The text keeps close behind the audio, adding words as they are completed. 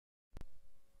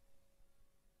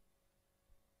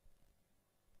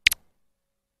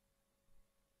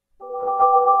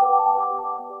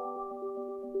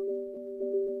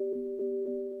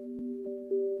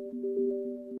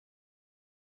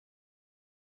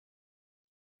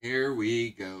Here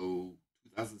we go.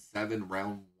 2007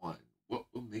 round one. What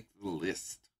will make the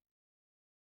list?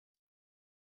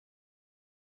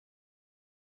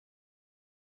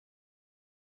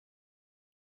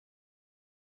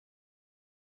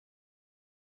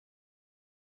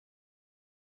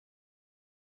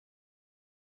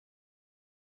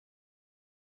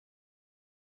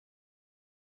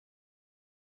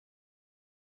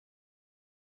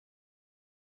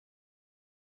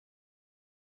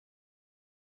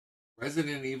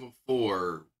 Resident Evil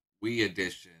 4 Wii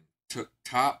Edition took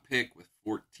top pick with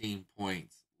 14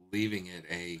 points, leaving it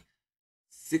a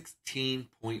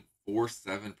 16.47%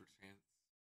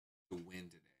 to win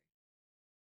today.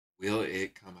 Will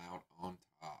it come out on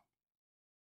top?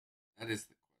 That is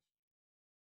the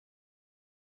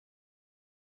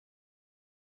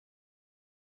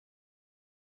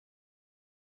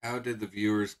question. How did the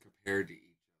viewers compare to each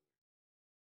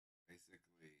other?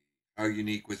 Basically, how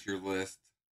unique was your list? Or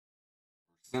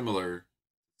similar to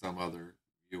some other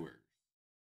viewers?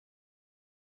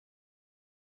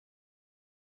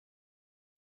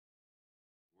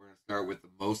 We're going to start with the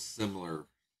most similar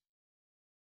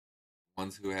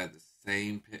ones who had the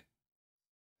same pick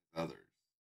as others.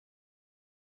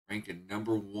 Ranking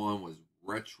number one was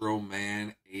Retro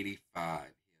Man 85. He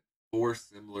had four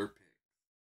similar picks.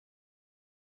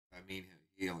 I mean,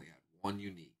 he only had one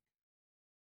unique.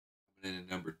 Coming in at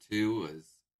number two was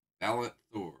Valiant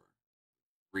Thor,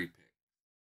 three picks.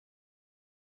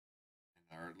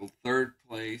 And our third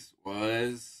place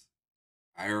was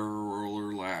Fire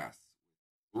Roller Lass,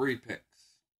 with three picks.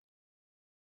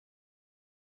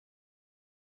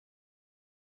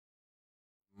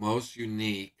 Most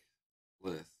unique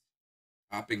list.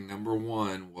 Topping number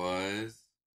one was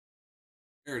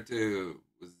Naruto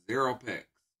with zero picks.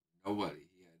 Nobody.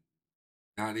 He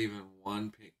had not even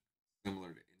one pick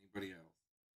similar to anybody else.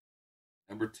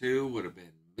 Number two would have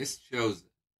been Miss Chosen.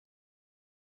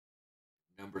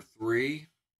 Number three,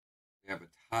 we have a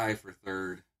tie for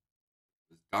third.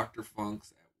 It was Dr.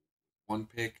 Funk's at one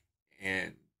pick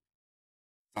and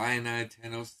Cyanide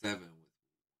 1007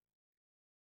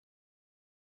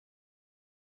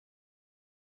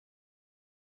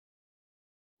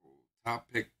 with top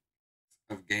pick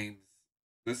of games.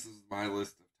 This is my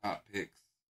list of top picks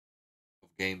of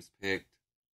games picked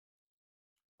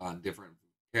on different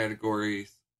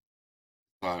categories.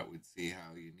 Thought we'd see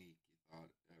how unique you thought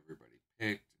everybody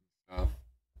picked and stuff.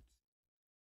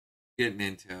 Getting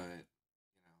into it,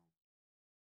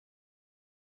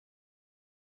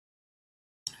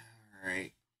 All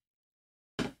right,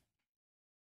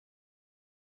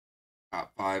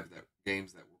 top five that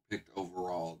games that were picked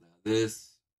overall. Now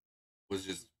this was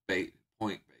just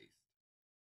point based.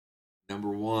 Number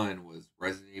one was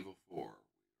Resident Evil 4.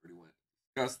 We already went to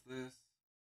discuss this.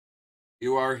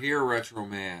 You are here, Retro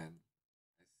Man.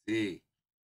 I see.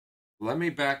 Let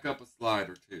me back up a slide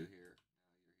or two here.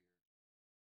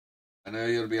 I know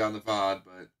you'll be on the VOD,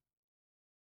 but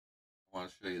I want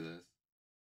to show you this.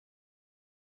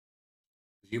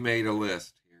 You made a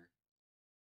list here.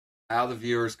 How the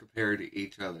viewers compare to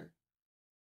each other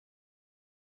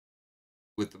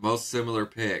with the most similar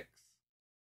picks.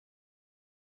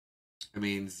 It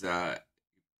means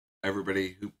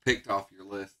everybody who picked off your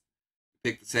list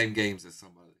picked the same games as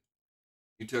somebody.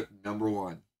 You took number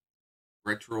one,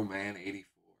 Retro Man 84.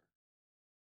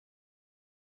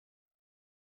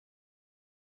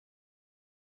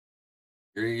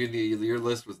 Your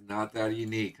list was not that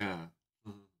unique, huh?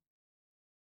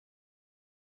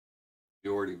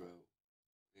 Majority vote.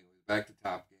 Anyways, back to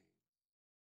top games.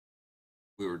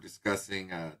 We were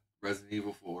discussing Resident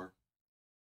Evil 4.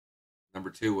 Number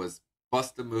two was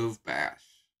Bust a Move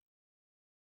Bash.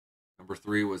 Number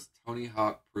three was Tony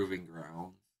Hawk Proving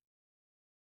Grounds.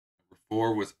 Number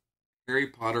four was Harry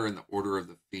Potter and the Order of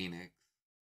the Phoenix.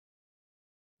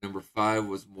 Number five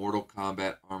was Mortal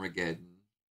Kombat Armageddon.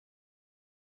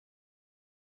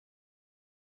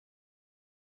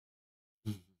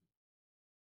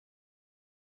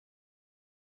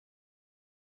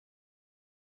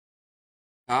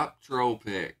 Top troll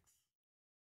picks.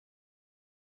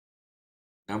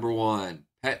 Number one,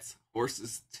 Pets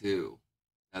Horses 2.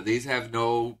 Now, these have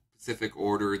no specific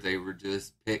order. They were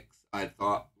just picks I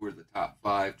thought were the top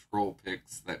five troll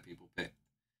picks that people picked.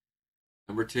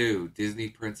 Number two, Disney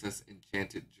Princess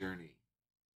Enchanted Journey.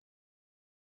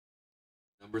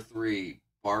 Number three,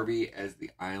 Barbie as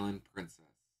the Island Princess.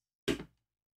 Gotta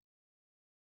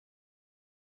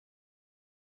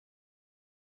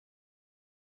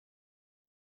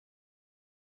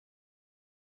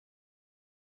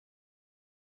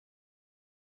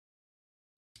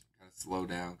slow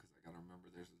down because I gotta remember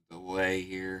there's a delay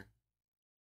here.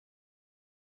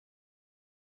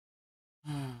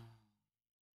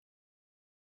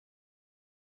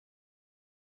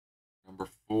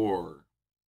 4,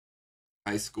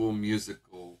 High School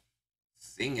Musical,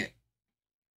 Sing It.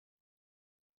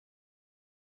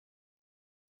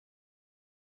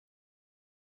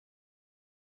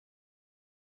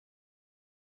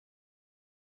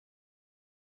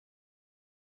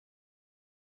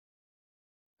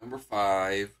 Number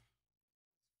 5,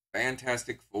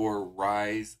 Fantastic Four,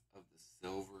 Rise of the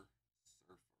Silver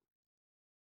Surfer.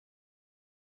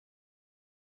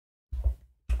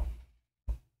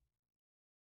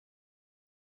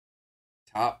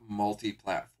 Top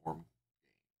multi-platform games.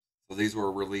 So these were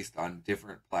released on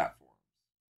different platforms.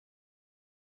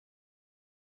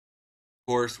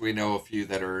 Of course, we know a few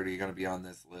that are already going to be on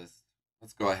this list.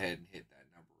 Let's go ahead and hit that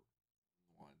number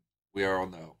 1. We all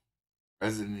know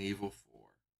Resident Evil 4.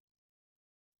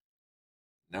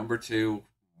 Number 2,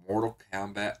 Mortal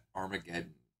Kombat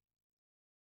Armageddon.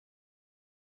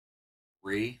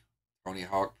 3, Tony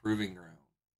Hawk Proving Ground.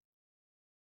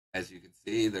 As you can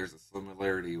see, there's a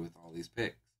similarity with all these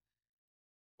picks.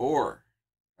 4,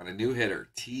 got a new hitter,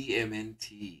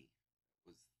 TMNT.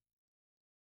 Was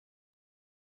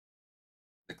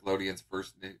Nickelodeon's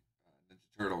first Ninja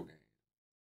Turtle game.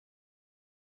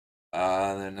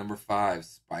 Then number 5,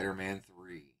 Spider-Man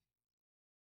 3.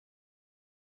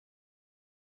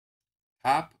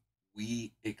 Top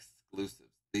Wii exclusives.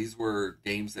 These were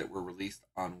games that were released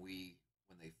on Wii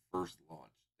when they first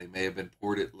launched. They may have been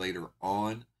ported later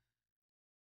on,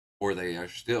 or they are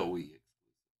still Wii exclusive.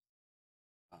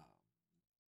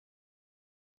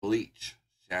 Bleach,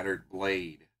 Shattered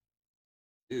Blade.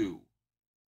 2,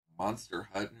 Monster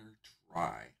Hunter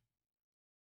Try.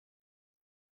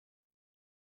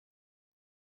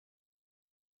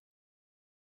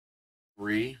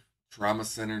 3, Trauma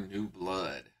Center New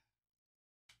Blood.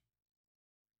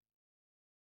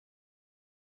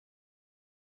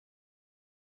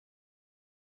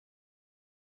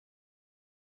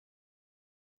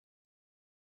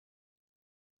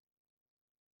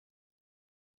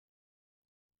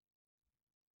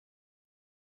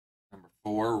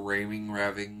 4, Raving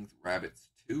Rabbits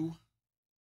 2.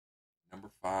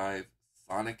 5,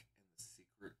 Sonic and the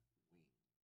Secret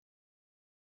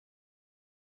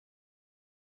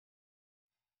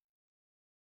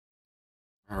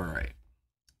Wing. Alright,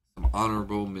 some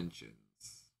honorable mentions.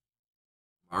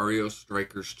 Mario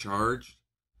Strikers Charged,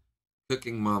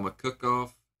 Cooking Mama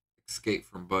Cook-Off, Escape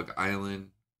from Bug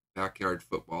Island, Backyard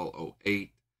Football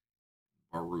 08,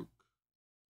 Baruch.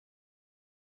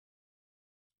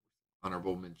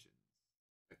 Honorable mentions.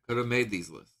 I could have made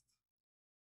these lists.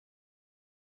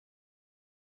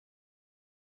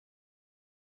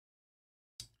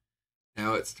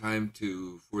 Now it's time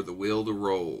for the wheel to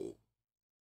roll.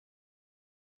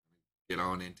 Get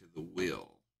on into the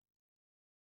wheel.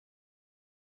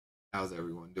 How's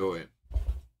everyone doing?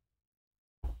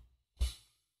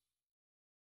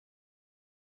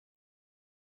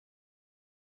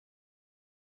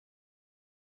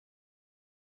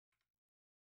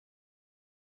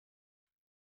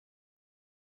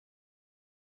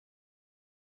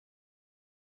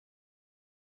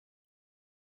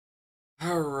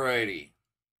 Alrighty.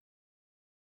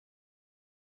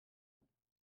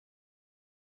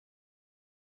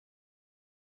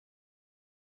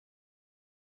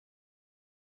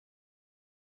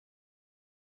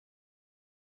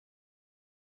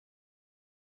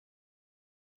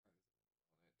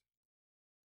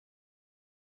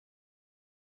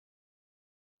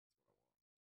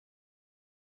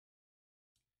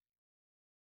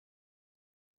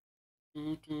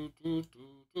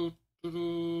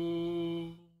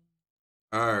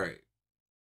 Alright.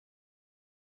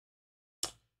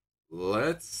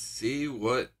 Let's see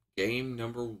what game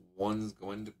number 1's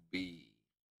going to be.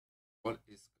 What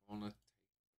is going to take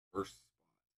the first spot?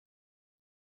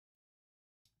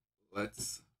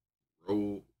 Let's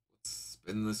roll. Let's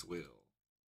spin this wheel.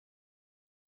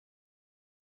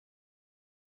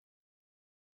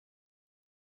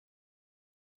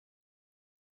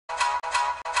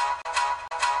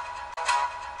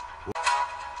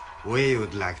 We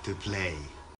would like to play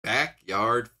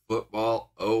Backyard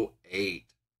Football 08.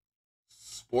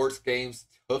 Sports games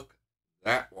took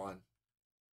that one.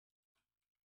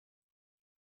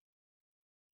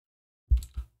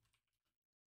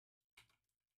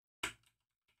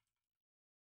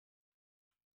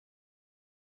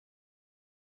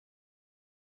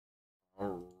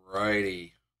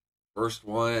 Alrighty. First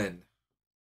one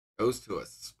goes to a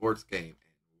sports game.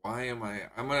 And why am I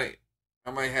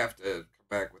might have to come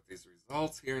back with these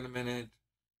results here in a minute.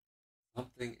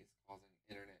 Something is causing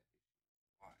internet issues.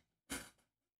 Why?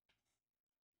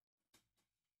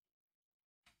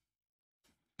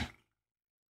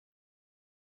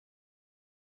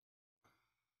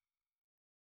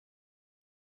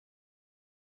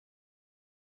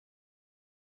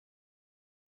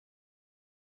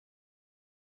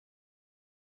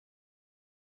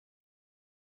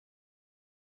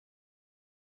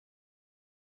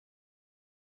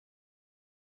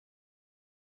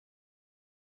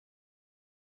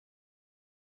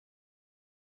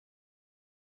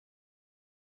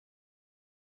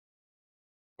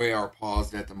 We are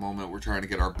paused at the moment. We're trying to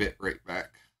get our bit rate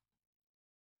back.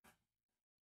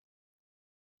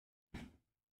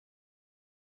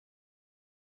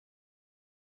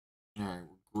 All right,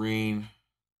 we're green.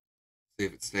 See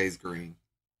if it stays green.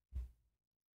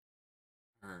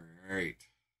 All right.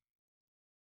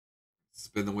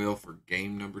 Spin the wheel for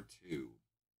game number 2.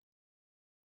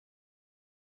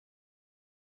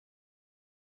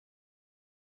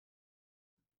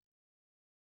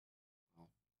 I'll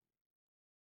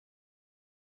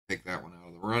take that one out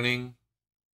of the running.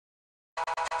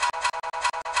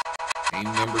 Game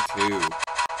number 2.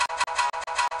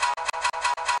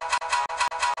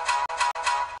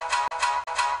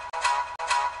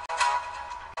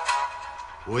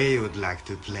 We would like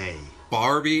to play.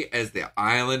 Barbie as the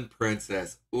Island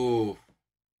Princess. Oof.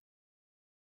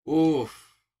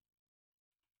 Oof.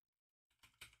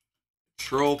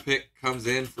 Troll pick comes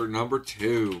in for number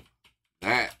 2.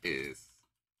 That is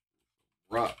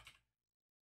rough.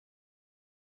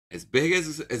 As big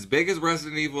as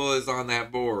Resident Evil is on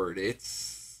that board,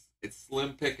 it's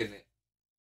slim picking it.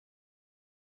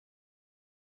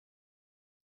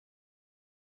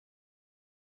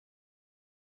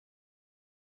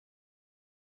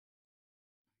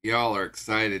 Y'all are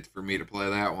excited for me to play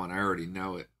that one. I already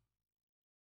know it.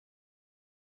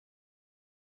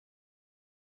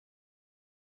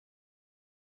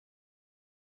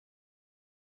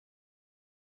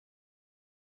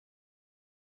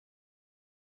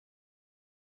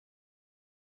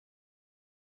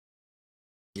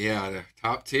 Yeah, they're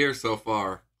top tier so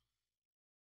far.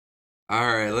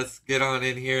 All right, let's get on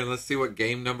in here and let's see what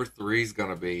game number 3 is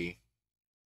gonna be.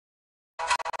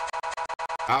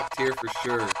 Top tier for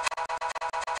sure.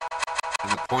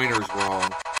 And the pointer's wrong.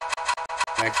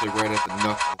 It's actually right at the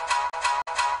knuckle.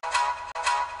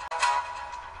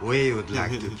 We would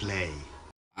like to play.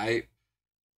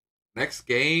 Next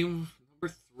game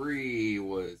number 3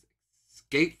 was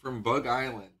Escape from Bug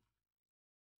Island.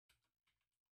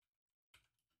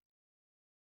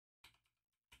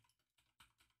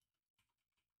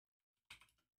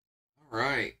 All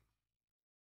right.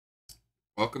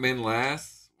 Welcome in,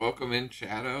 Lass. Welcome in,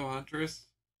 Shadow Huntress.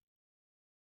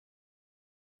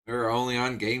 We're only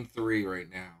on game 3 right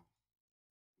now.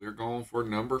 We're going for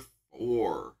number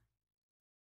 4.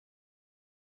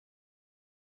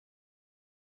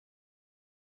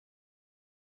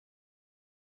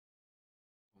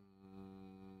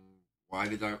 Why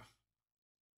did I?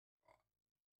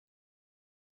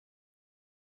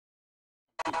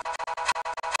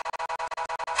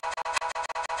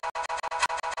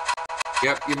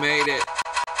 Yep, you made it.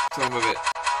 Some of it.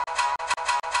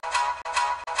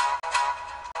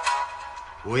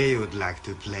 We would like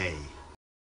to play.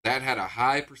 That had a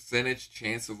high percentage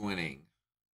chance of winning.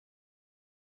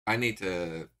 I need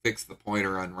to fix the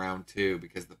pointer on round 2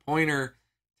 because the pointer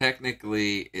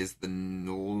technically is the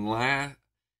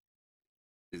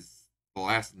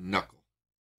last knuckle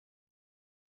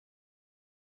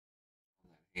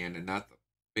on that hand and not the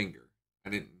finger. I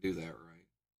didn't do that right.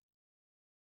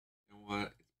 You know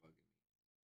what? It's bugging me.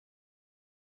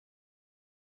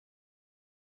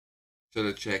 Should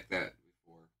have checked that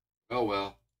before. Oh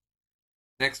well.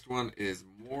 Next one is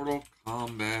Mortal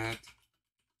Kombat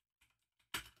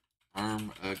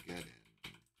Armageddon.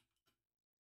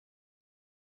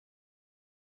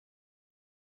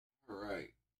 All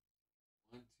right.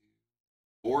 1, 2,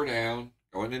 4 down.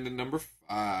 Going into number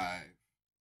 5.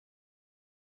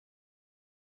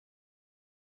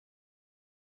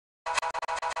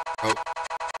 Oh.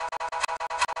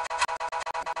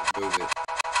 Remove it.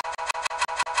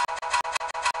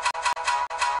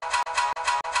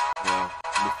 Well,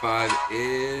 number 5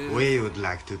 is... We would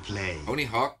like to play. Tony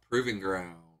Hawk Proving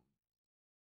Ground.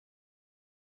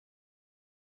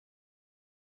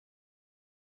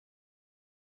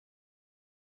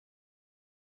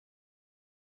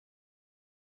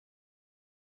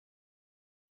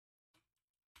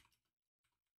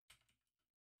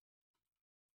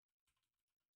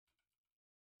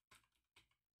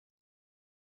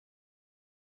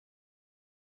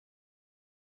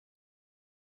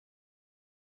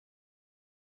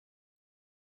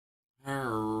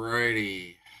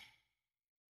 Alrighty.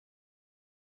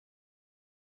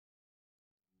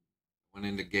 Went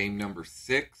into game number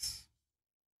 6.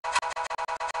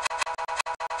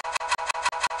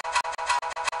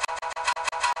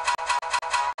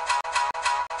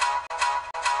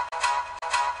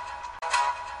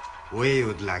 We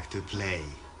would like to play.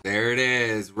 There it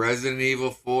is. Resident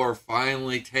Evil 4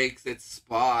 finally takes its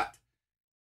spot.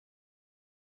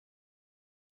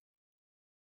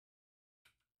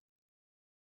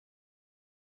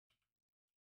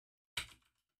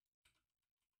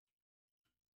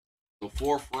 The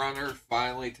fourth runner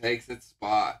finally takes its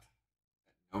spot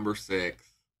at number 6.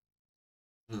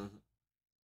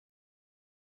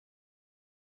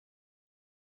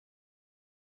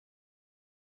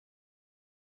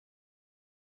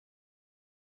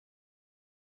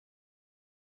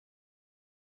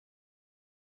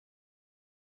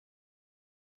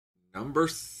 Number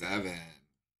 7.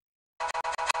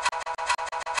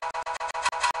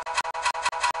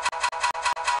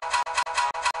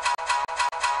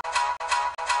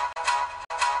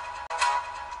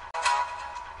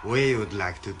 We would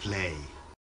like to play.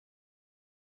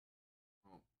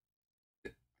 Oh, I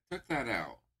took that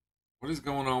out. What is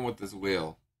going on with this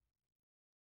wheel?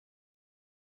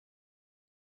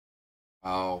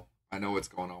 Oh, I know what's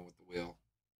going on with the wheel.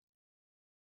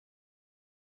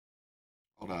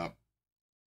 Hold up.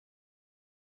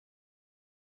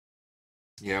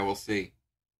 Yeah, we'll see.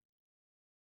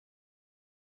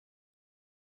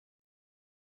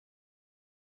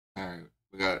 All right,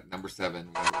 we got number 7.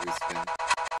 We got to respin.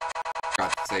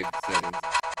 Got to save the settings.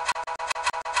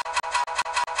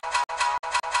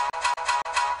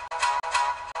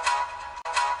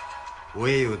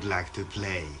 We would like to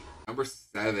play. Number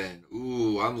 7.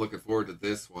 Ooh, I'm looking forward to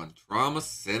this one. Trauma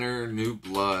Center New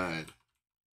Blood.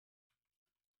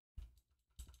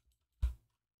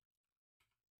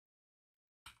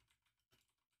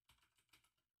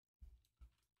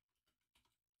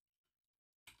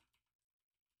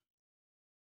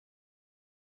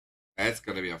 That's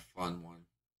going to be a fun one.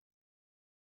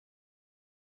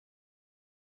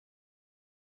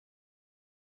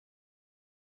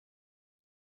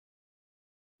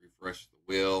 Refresh the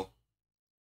wheel.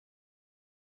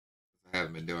 I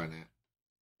haven't been doing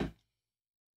that.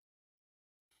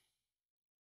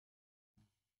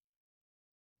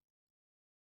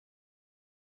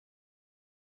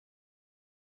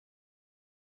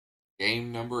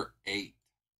 Game number 8.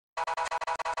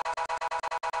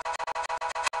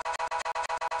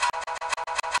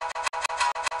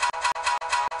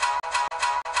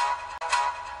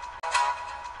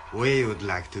 We would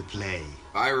like to play.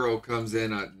 Pyro comes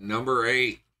in at number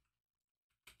 8.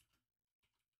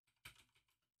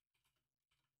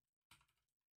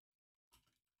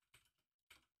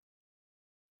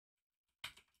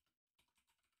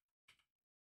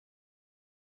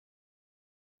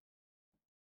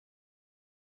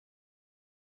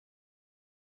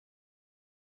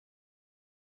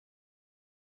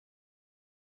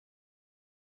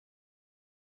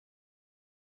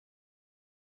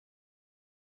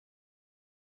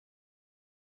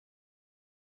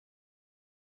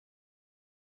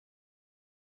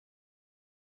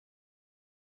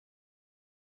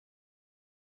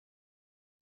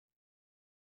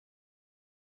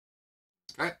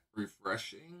 Okay,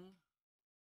 refreshing.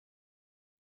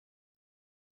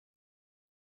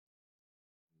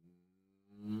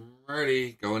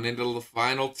 Ready. Going into the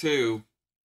final 2.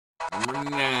 Number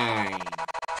 9.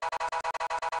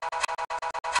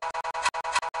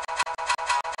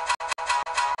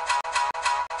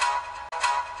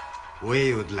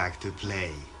 We would like to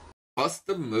play. Bust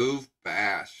the Move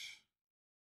Bash.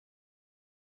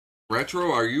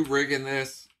 Retro, are you rigging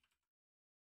this?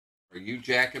 Are you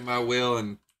jacking my wheel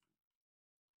and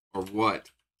or what?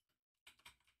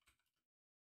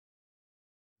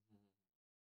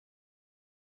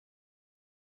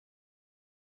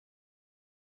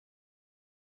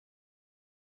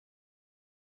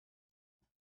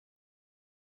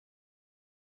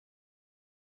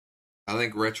 I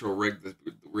think Retro rigged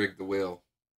the wheel.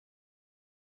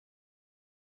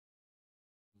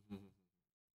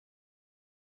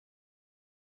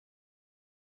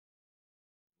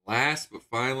 Last but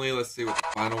finally, let's see what the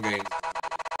final game is.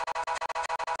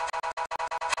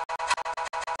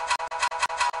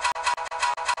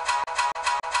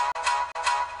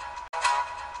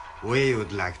 We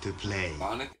would like to play.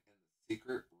 Sonic and the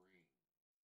Secret Ring.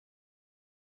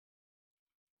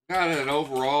 Got an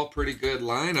overall pretty good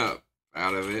lineup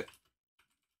out of it.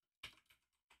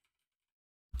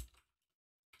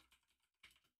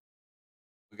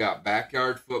 We got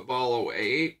Backyard Football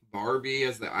 08, Barbie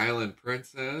as the Island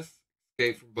Princess,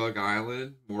 Escape from Bug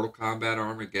Island, Mortal Kombat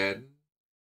Armageddon,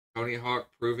 Tony Hawk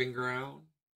Proving Ground,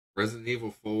 Resident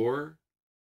Evil 4,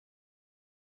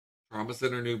 Trauma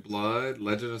Center New Blood,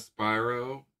 Legend of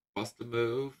Spyro, Bust a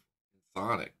Move, and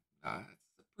Sonic. That's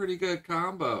a pretty good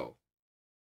combo.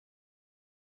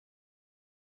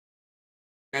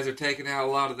 You guys are taking out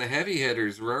a lot of the heavy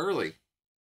hitters early.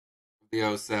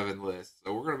 The 07 list.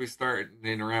 So we're going to be starting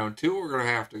in round 2. We're going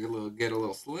to have to get a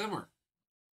little slimmer.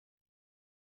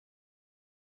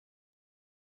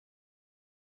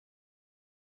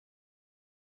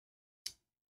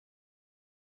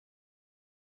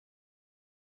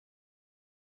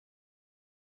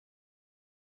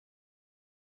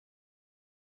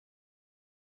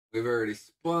 We've already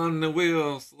spun the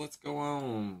wheel, so let's go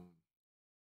on.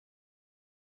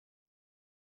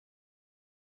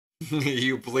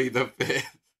 You plead the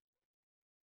fifth.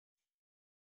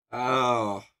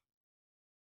 Oh,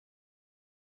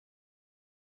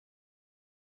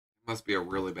 it must be a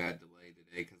really bad delay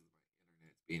today because my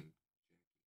internet's being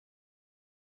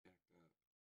jacked up.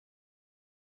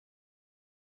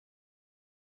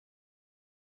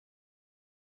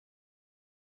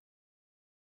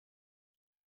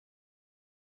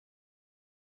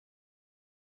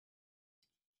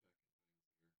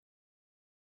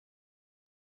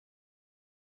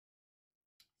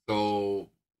 So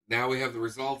now we have the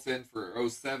results in for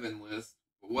 '07 list.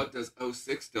 But what does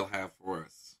 '06 still have for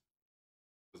us?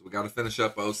 Because we got to finish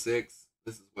up '06.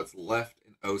 This is what's left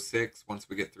in '06. Once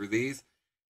we get through these,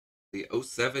 the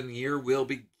 '07 year will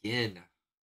begin.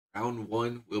 Round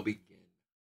one will begin.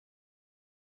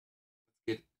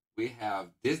 Let's get. We have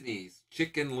Disney's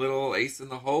Chicken Little Ace in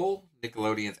the Hole,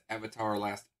 Nickelodeon's Avatar: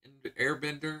 Last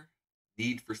Airbender,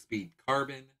 Need for Speed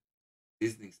Carbon,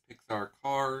 Disney's Pixar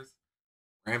Cars,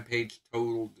 Rampage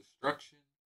Total Destruction,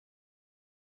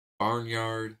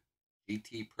 Barnyard,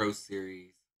 GT Pro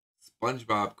Series,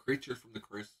 SpongeBob Creature from the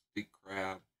Krusty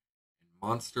Krab, and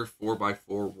Monster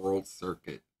 4x4 World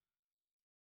Circuit.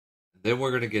 And then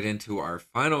we're going to get into our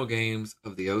final games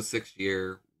of the '06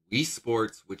 year, Wii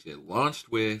Sports, which it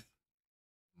launched with.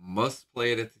 Must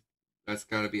play it that's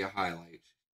got to be a highlight.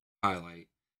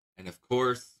 And of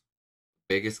course,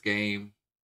 the biggest game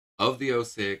of the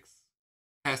 '06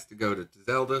 has to go to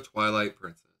Zelda Twilight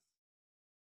Princess.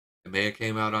 It may have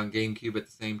came out on GameCube at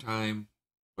the same time,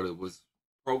 but it was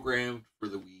programmed for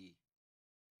the Wii,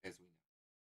 as we know.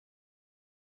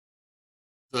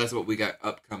 So that's what we got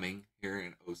upcoming here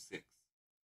in '06.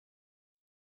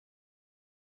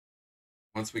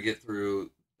 Once we get through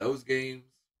those games,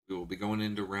 we will be going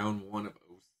into round one of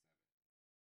 '07.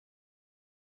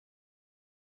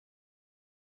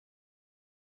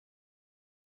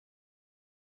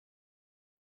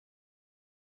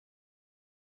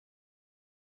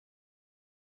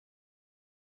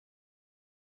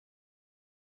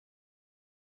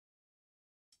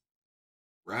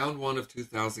 Round one of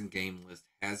 2000 game list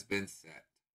has been set.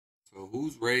 So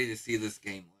who's ready to see this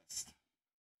game list?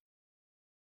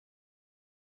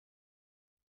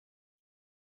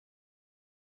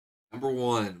 Number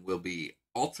one will be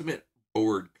Ultimate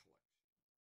Board Collection.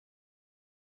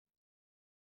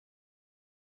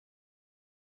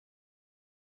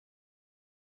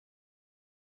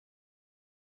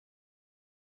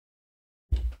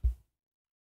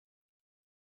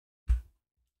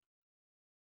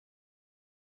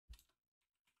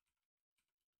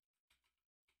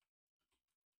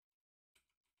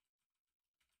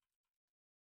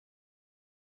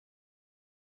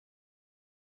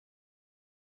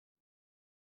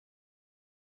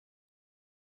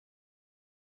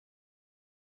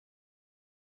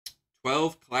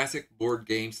 12 classic board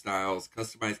game styles,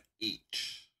 customized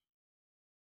each.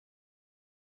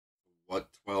 What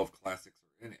 12 classics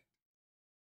are in it?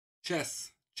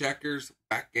 Chess, checkers,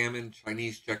 backgammon,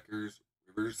 Chinese checkers,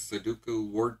 rivers, Sudoku,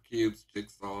 word cubes,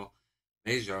 jigsaw,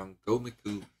 mahjong,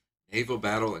 gomiku, naval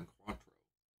battle, and quantro.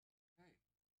 Okay.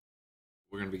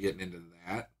 We're going to be getting into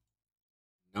that.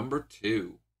 Number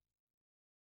two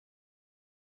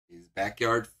is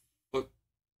backyard foot.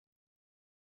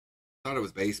 I thought it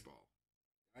was baseball.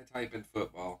 I type in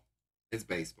football. It's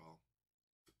baseball.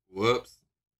 Whoops.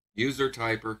 User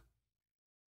typer.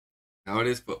 Now it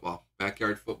is football.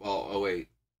 Backyard football '08,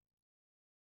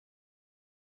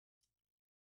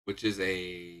 which is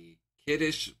a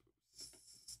kiddish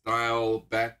style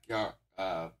backyard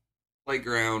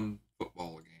playground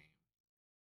football game.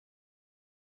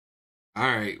 All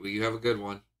right, well, you have a good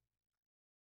one.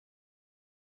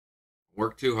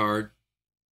 Work too hard.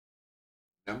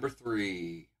 Number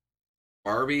three,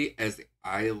 Barbie as the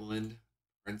Island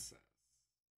Princess.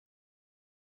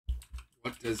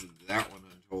 What does that one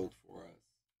unfold for us?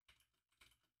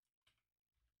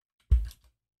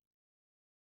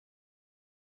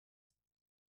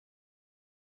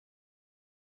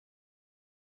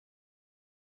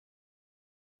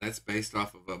 That's based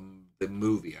off of the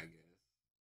movie, I guess.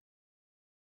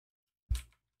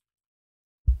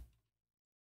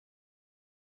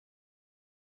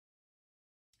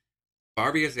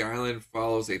 Barbie as the Island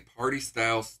follows a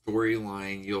party-style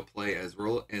storyline. You'll play as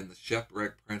Roll and the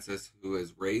shipwrecked princess who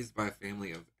is raised by a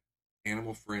family of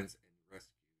animal friends and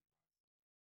rescued.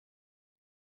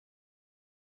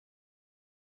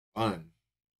 Fun.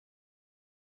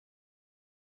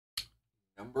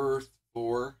 Number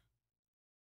four,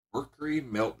 Mercury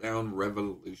Meltdown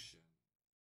Revolution.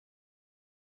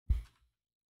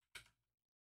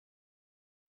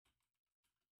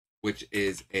 which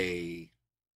is a,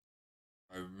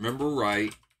 if I remember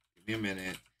right, give me a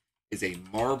minute, is a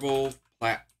marble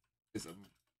plat, is a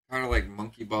kind of like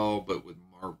monkey ball but with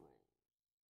marble.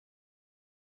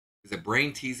 It's a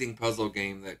brain teasing puzzle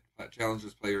game that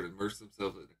challenges players to immerse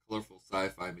themselves in colorful sci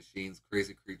fi machines,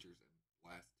 crazy creatures, and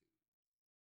blast.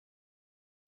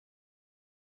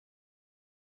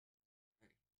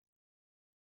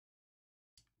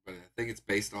 But I think it's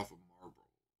based off of marble.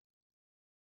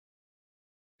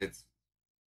 It's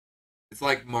it's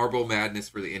like Marble Madness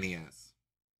for the NES.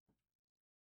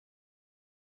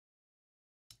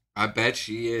 I bet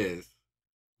she is.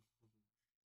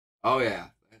 Oh yeah,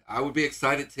 I would be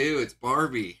excited too. It's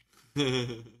Barbie.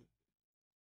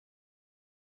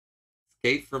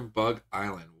 Escape from Bug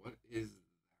Island. What is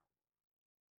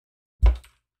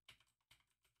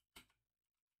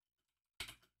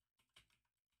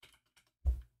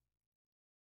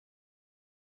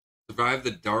survive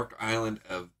the dark island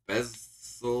of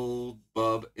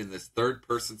Beelzebub in this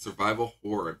third-person survival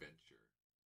horror adventure,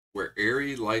 where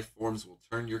eerie life forms will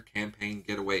turn your campaign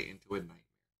getaway into a nightmare.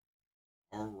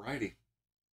 Alrighty.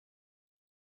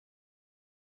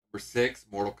 Number 6,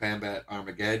 Mortal Kombat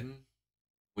Armageddon.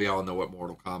 We all know what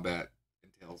Mortal Kombat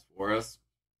entails for us.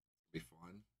 It'll be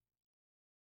fun.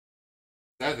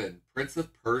 7, Prince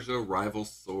of Persia Rival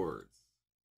Swords.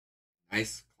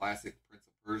 Nice classic Prince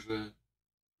of Persia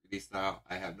 3D style.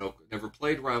 I have never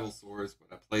played Rival Swords,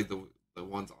 but I played the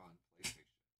ones on PlayStation.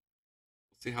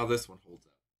 We'll see how this one holds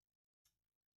up.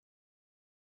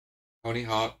 Tony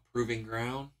Hawk Proving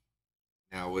Ground.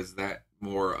 Now, was that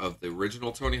more of the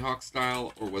original Tony Hawk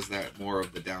style, or was that more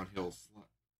of the downhill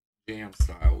jam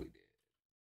style we did?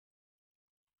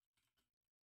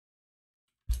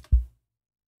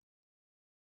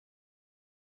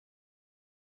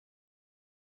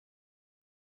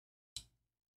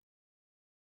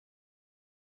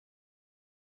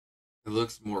 It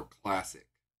looks more classic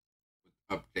with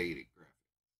updated graphics.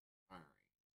 All right.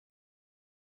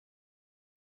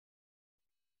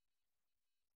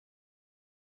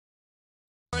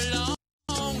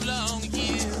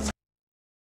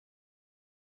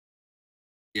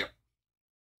 Yep.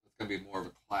 It's gonna be more of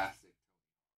a classic.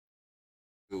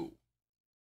 Ooh.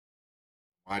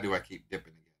 Why do I keep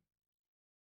dipping again?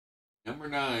 Number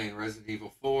 9, Resident Evil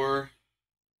 4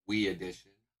 Wii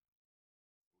Edition.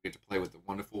 We get to play with the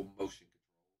wonderful motion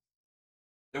controls.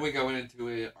 Then we go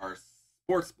into our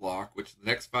sports block, which the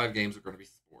next 5 games are going to be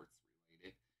sports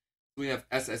related. So we have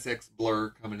SSX Blur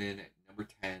coming in at number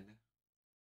 10.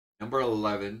 Number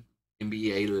 11,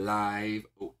 NBA Live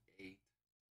 08. I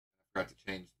forgot to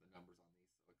change the numbers on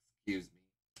these, so excuse me.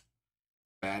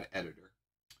 Bad editor.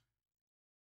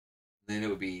 Then it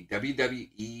would be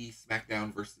WWE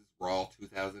SmackDown versus Raw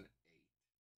 2008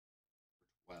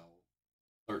 for 12.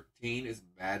 13 is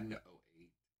Madden 08.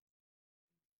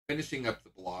 Finishing up the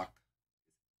block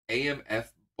is AMF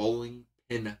Bowling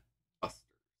Pin Busters.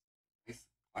 Nice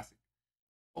classic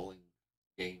bowling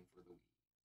game for the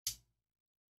Wii.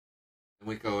 Then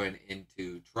we go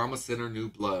into Trauma Center New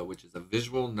Blood, which is a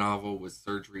visual novel with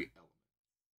surgery elements.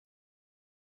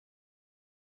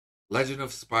 Legend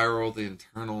of Spiral: The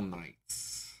Eternal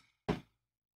Nights.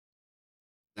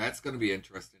 That's going to be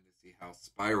interesting to see how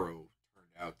Spyro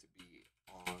turned out to be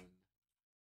on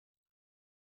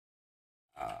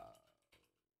uh,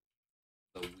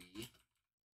 the Wii.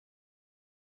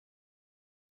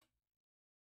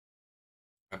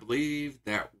 I believe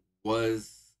that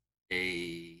was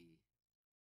a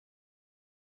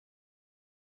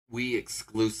Wii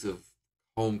exclusive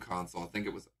home console. I think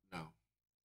it was no,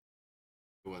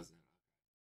 it wasn't.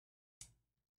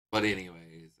 But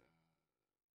anyways,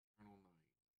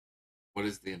 what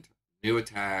is the new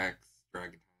attacks?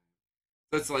 Dragon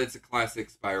Time. So it's a classic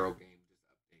Spyro game, just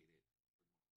updated.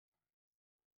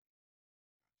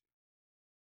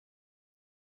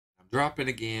 I'm dropping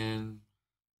again.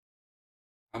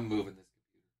 I'm moving this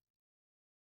computer.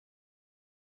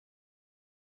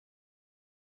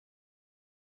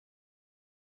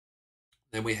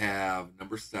 Then we have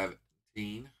number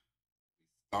 17,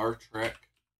 Star Trek.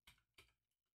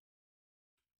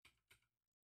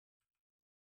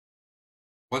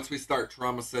 Once we start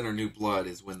Trauma Center New Blood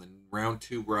is when the round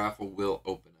 2 raffle will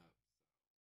open up.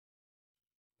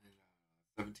 And,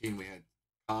 17 we had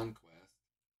Conquest.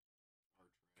 Star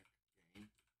Trek game.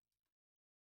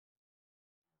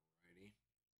 Alrighty.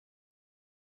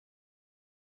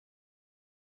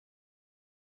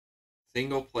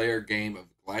 Single player game of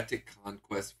Galactic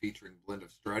Conquest featuring blend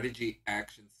of strategy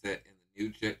action set in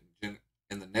the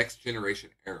in the next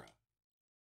generation era.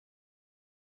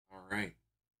 All right.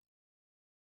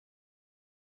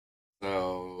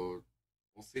 So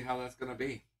we'll see how that's going to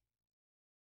be.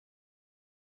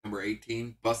 Number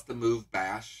 18, Bust a Move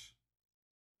Bash.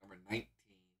 Number 19,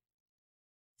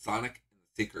 Sonic and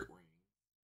the Secret Ring.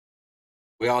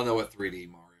 We all know what 3D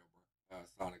Mario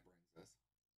Sonic brings us.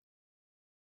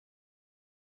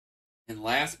 And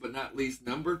last but not least,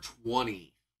 number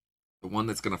 20, the one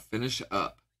that's going to finish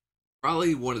up.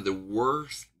 Probably one of the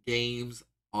worst games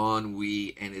on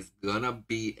Wii and is going to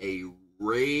be a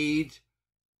rage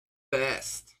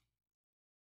fest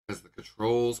because the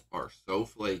controls are so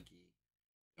flaky.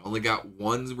 It only got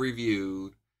one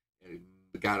reviewed. It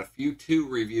got a few two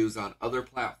reviews on other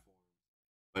platforms.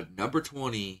 But number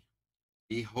 20,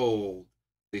 behold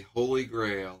the holy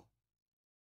grail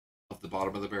of the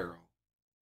bottom of the barrel.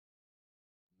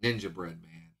 Ninja Bread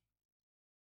Man.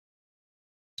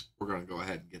 We're going to go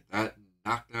ahead and get that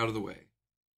knocked out of the way.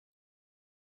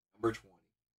 Number 20.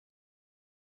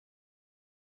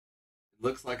 It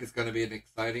looks like it's going to be an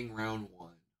exciting round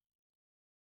one.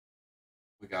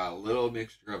 We got a little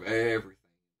mixture of everything.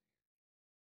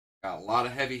 Got a lot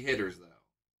of heavy hitters, though.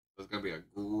 So it's going to be a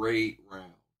great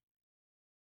round.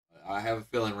 I have a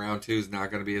feeling round two is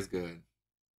not going to be as good.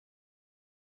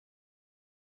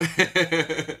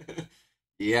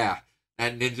 Yeah,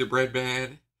 that Ninja Bread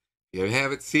Man. If you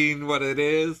haven't seen what it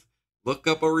is, look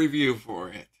up a review for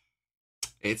it.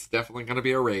 It's definitely going to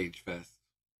be a rage fest.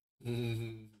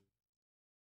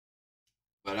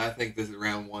 But I think this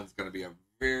round one's going to be a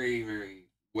very, very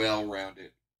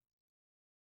well-rounded.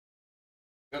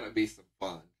 Going to be some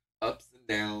fun. Ups and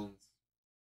downs.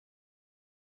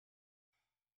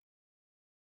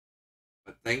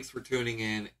 But thanks for tuning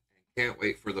in, and can't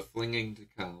wait for the flinging to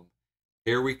come.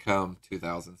 Here we come,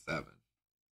 2007.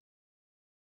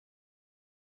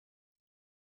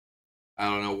 I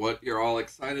don't know what you're all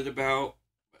excited about,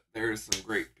 but there's some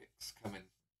great picks coming.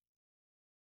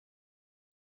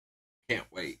 Can't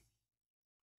wait.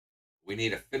 We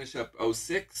need to finish up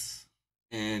 06,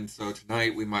 and so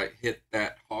tonight we might hit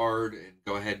that hard and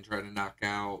go ahead and try to knock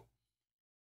out.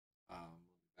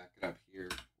 Back it up here.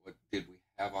 What did we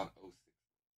have on 06?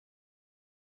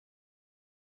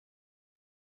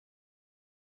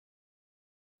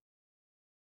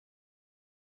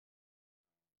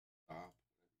 Stop.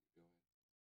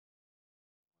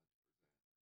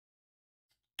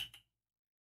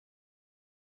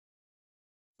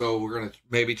 So we're gonna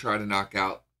maybe try to knock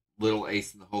out Little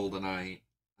Ace in the Hole tonight,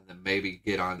 and then maybe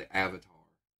get on to Avatar.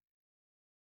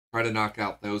 Try to knock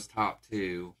out those top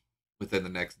two within the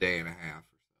next day and a half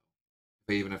or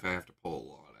so, even if I have to pull a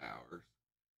lot of hours.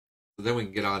 So then we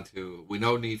can get on to. We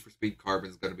know Need for Speed Carbon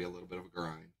is going to be a little bit of a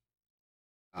grind.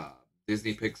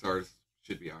 Disney Pixar's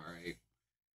should be all right.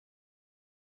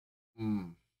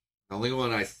 The only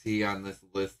one I see on this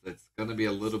list that's going to be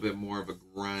a little bit more of a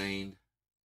grind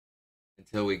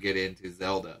until we get into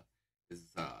Zelda is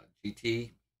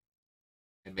GT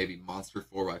and maybe Monster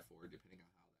 4x4, depending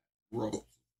on how that rolls.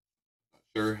 Not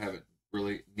sure. Haven't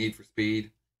really. Need for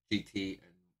Speed, GT,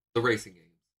 and the racing games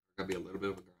are going to be a little bit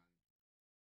of a grind.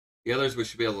 The others we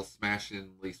should be able to smash in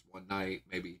at least one night,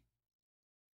 maybe.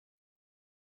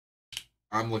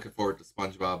 I'm looking forward to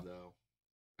SpongeBob, though.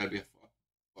 That'd be a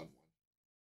fun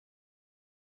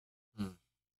one.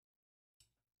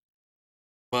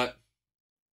 But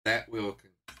that will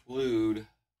conclude